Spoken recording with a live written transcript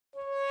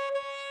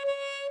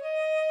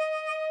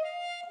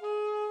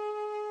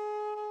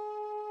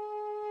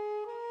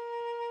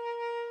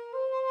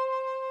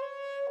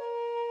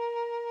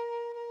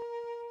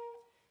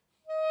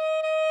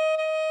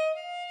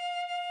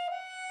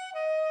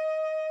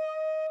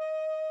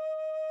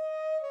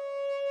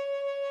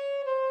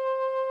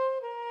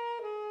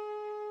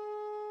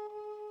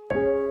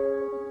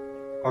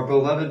our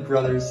beloved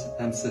brothers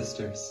and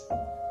sisters.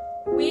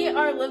 We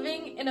are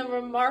living in a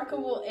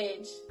remarkable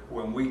age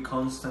when we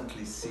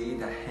constantly see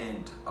the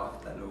hand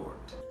of the Lord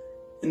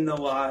in the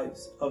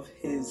lives of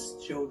His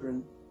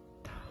children.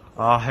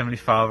 Our Heavenly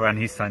Father and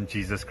His Son,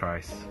 Jesus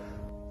Christ,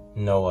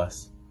 know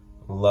us,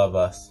 love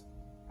us,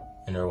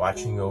 and are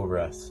watching over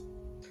us.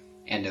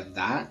 And of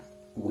that,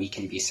 we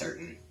can be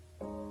certain.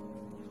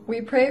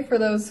 We pray for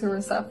those who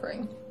are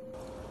suffering.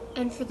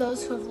 And for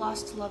those who have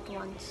lost loved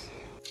ones.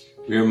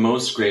 We are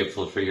most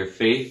grateful for your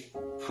faith,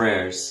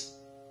 prayers,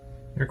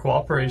 your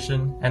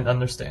cooperation and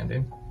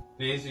understanding.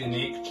 These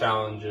unique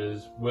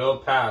challenges will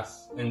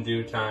pass in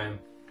due time.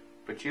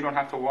 But you don't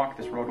have to walk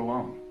this road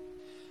alone.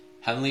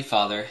 Heavenly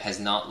Father has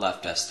not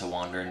left us to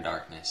wander in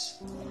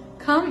darkness.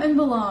 Come and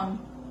belong.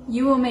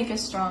 You will make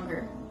us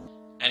stronger.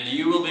 And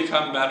you will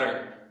become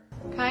better.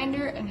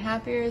 Kinder and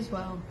happier as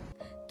well.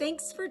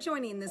 Thanks for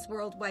joining this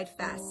worldwide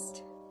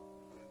fast.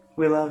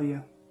 We love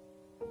you.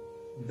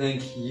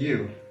 Thank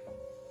you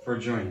for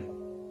joining.